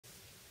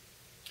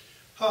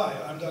Hi,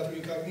 I'm Dr.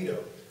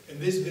 Incognito. In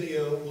this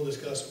video, we'll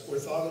discuss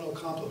orthogonal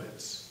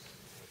complements.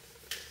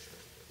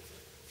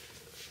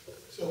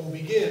 So we'll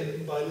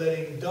begin by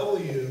letting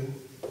W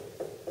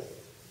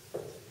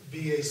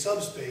be a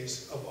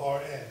subspace of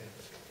Rn.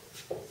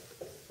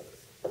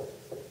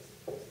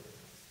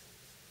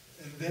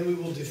 And then we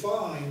will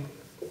define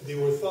the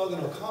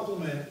orthogonal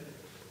complement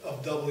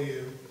of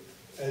W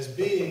as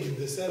being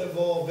the set of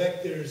all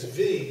vectors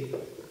V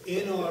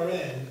in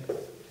Rn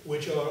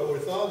which are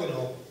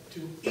orthogonal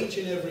to each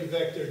and every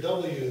vector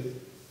W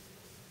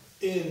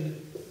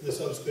in the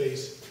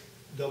subspace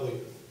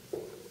W.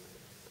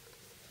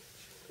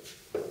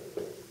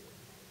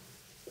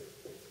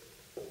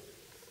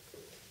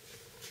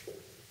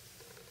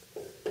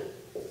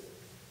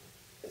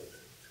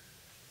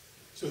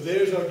 So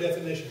there's our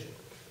definition.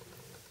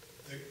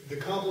 The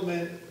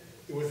complement,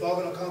 the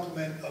orthogonal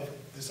complement of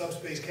the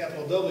subspace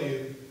capital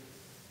W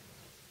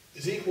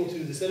is equal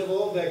to the set of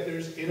all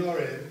vectors in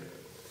Rn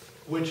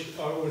which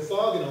are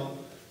orthogonal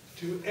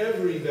to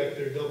every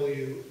vector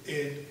W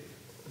in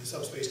the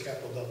subspace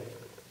capital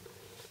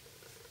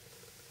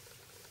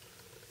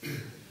W.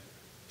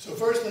 So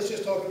first, let's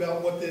just talk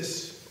about what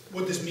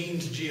this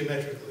means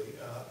geometrically.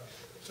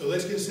 So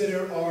let's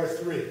consider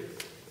R3.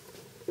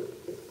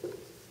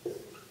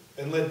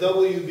 And let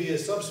W be a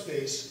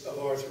subspace of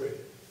R3.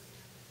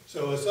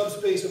 So a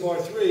subspace of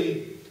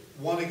R3,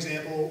 one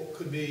example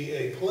could be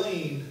a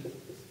plane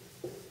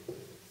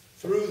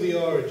through the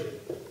origin.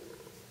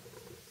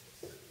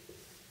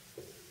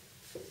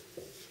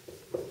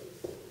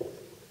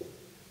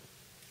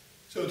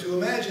 So to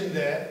imagine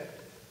that,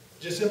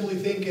 just simply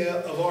think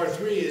of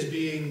R3 as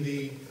being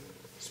the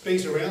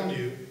space around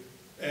you,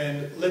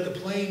 and let the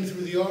plane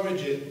through the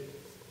origin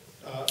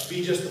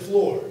be just the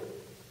floor.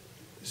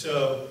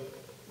 So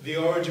the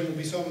origin will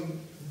be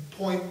some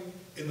point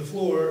in the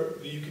floor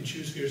that you can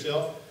choose for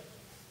yourself,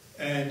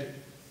 and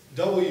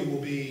W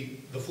will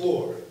be the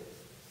floor.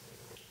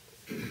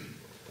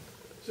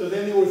 So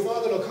then the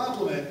orthogonal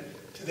complement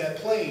to that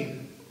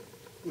plane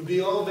would be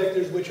all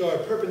vectors which are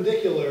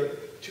perpendicular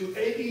to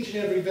each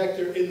and every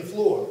vector in the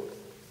floor.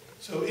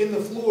 So in the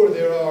floor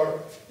there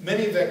are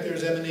many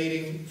vectors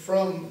emanating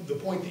from the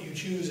point that you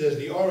choose as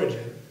the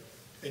origin,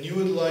 and you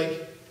would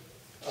like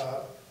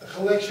a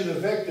collection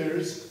of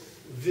vectors,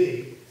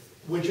 V,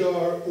 which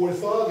are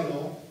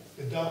orthogonal,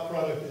 the dot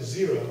product is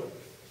 0,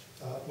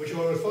 which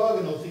are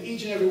orthogonal to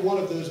each and every one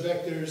of those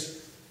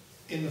vectors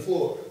in the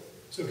floor.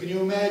 So can you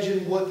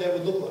imagine what that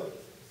would look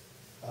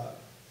like?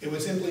 It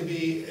would simply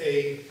be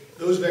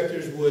those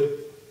vectors would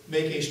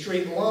make a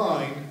straight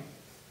line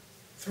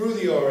through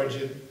the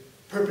origin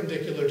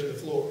perpendicular to the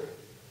floor.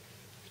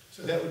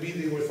 So that would be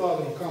the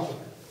orthogonal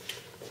complement.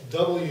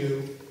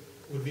 W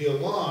would be a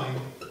line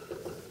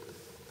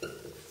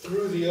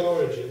through the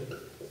origin,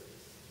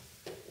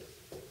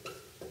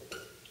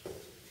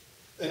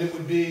 and it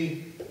would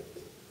be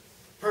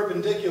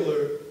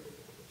perpendicular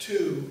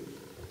to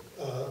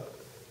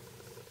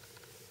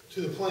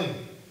the plane.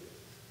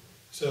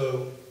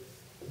 So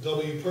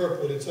W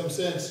perp would in some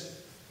sense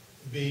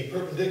be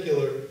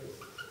perpendicular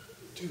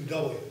to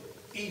W.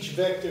 Each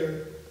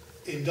vector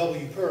in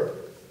W perp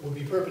would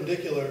be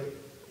perpendicular,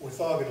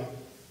 orthogonal,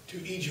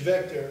 to each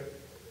vector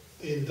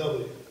in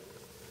W.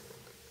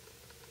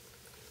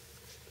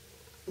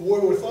 The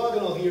word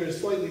orthogonal here is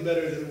slightly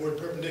better than the word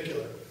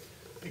perpendicular,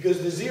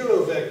 because the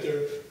 0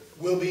 vector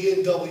will be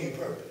in W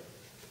perp.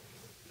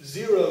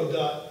 0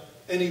 dot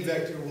any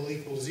vector will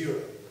equal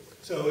 0.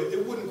 So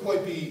it wouldn't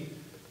quite be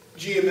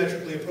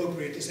geometrically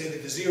appropriate to say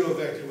that the 0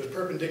 vector was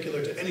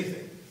perpendicular to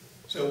anything.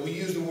 So we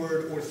use the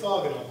word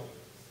orthogonal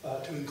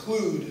to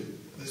include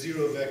the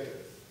 0 vector.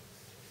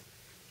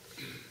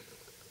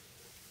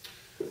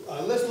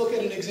 Let's look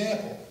at an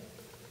example.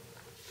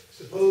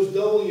 Suppose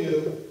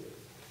W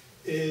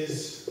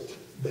is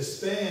the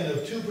span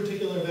of two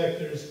particular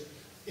vectors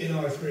in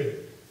R3.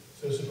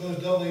 So suppose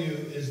W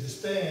is the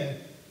span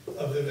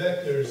of the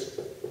vectors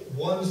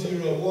 1,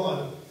 0,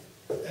 1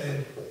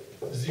 and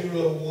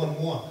 0,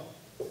 1, 1.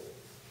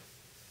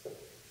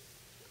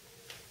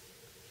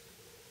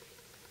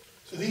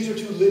 So these are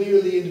two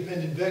linearly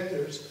independent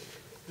vectors.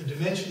 The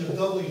dimension of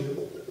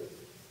W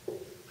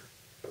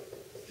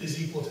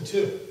is equal to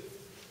 2.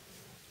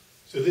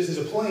 So this is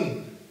a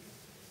plane.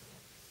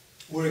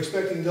 We're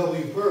expecting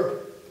W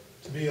perp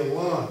to be a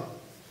line.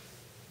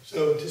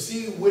 So to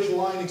see which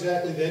line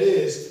exactly that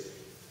is,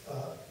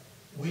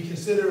 we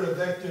consider a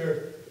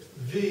vector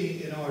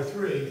V in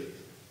R3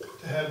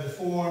 to have the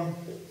form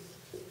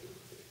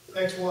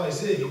x, y,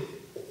 z,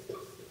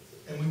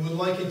 and we would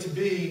like it to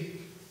be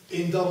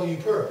in W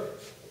perp,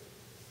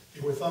 the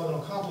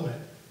orthogonal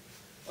complement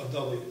of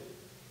W.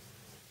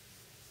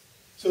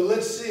 So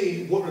let's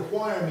see what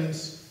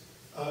requirements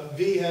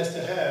V has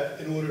to have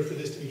in order for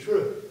this to be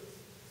true.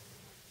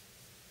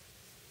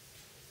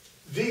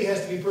 V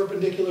has to be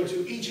perpendicular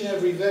to each and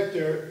every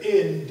vector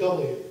in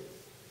W.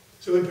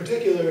 So in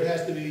particular, it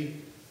has to be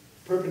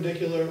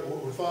perpendicular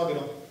or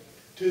orthogonal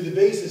to the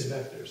basis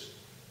vectors.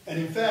 And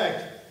in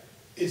fact,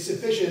 it's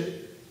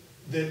sufficient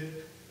that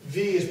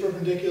V is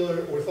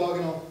perpendicular,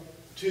 orthogonal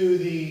to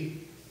the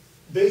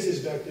basis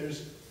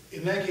vectors,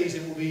 in that case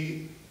it will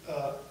be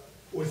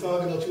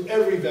orthogonal to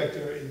every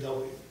vector in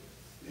W.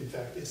 In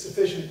fact, it's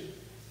sufficient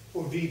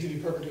for V to be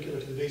perpendicular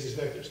to the basis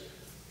vectors.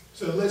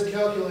 So let's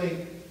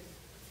calculate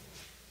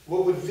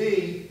what would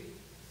V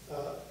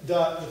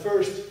dot the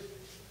first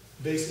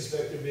basis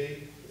vector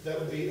be. That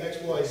would be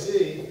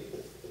xyz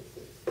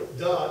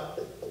dot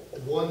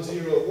 1,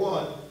 0,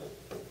 1.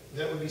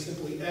 That would be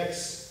simply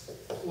x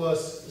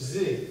plus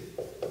z.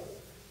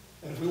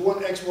 And if we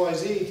want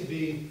xyz to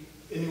be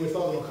in the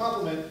orthogonal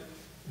complement,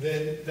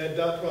 then that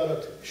dot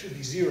product should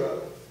be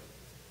 0.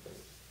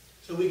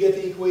 So we get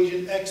the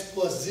equation x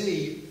plus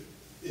z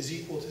is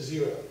equal to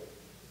 0.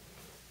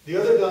 The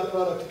other dot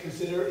product to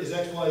consider is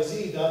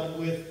xyz dotted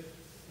with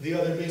the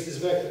other basis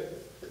vector.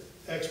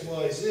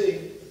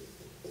 xyz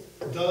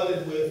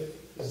dotted with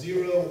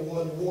 0,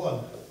 1,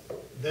 1.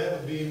 That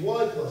would be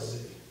y plus z.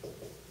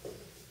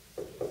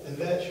 And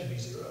that should be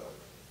 0.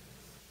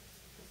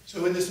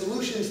 So in the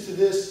solutions to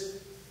this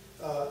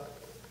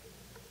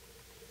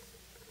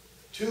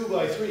 2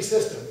 by 3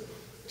 system,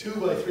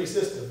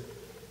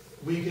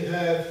 we could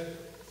have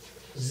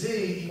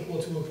z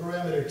equal to a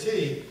parameter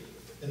t,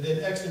 and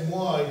then x and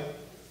y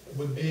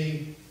would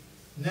be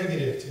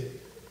negative t.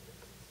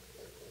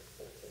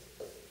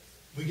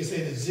 We could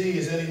say that z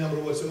is any number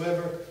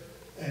whatsoever,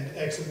 and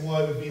x and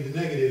y would be the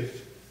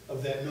negative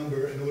of that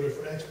number in order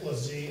for x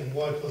plus z and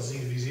y plus z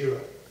to be 0.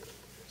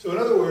 So in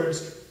other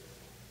words,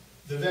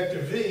 the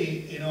vector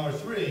v in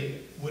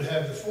R3 would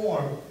have the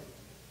form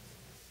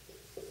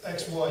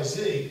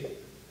xyz,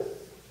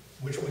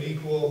 which would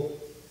equal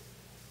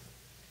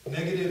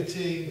negative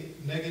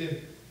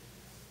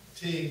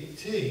t,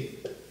 t,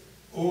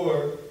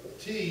 or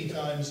t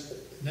times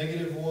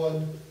negative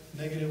 1,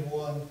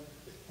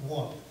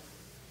 1.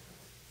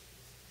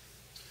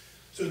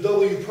 So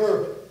W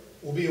perp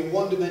will be a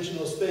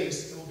one-dimensional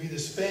space. It will be the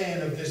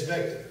span of this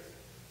vector.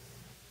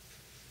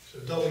 So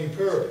W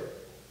perp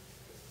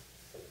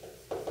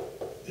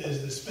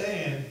is the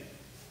span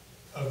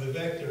of the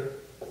vector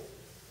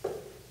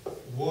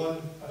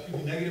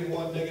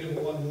negative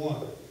 1,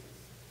 1.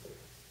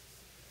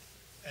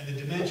 And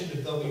the dimension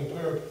of W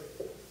perp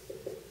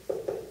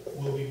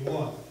will be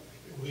 1.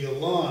 It will be a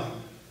line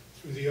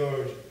through the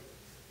origin.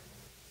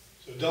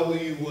 So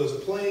W was a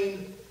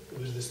plane. It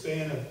was the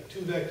span of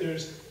two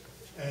vectors.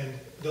 And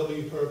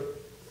W perp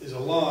is a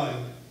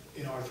line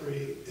in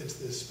R3. It's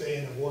the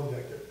span of one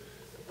vector.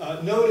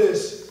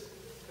 Notice,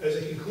 as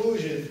a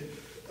conclusion,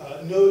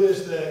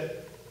 notice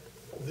that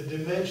the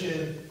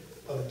dimension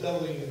of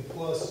W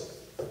plus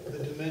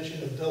the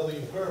dimension of W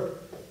perp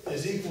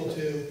is equal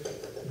to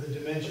the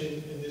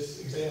dimension, in this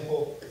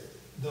example,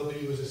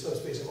 W is a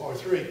subspace of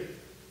R3.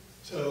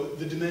 So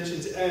the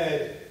dimensions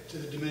add to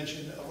the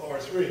dimension of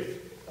R3.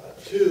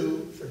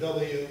 2 for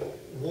W,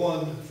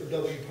 1 for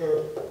W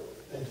perp,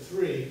 and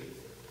 3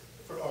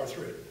 for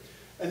R3.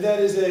 And that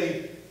is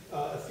a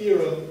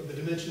theorem. The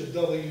dimension of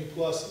W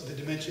plus the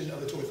dimension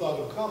of its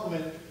orthogonal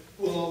complement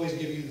will always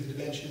give you the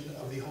dimension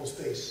of the whole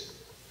space.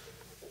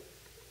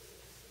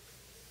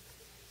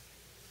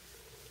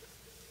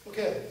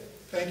 Okay,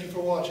 thank you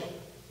for watching.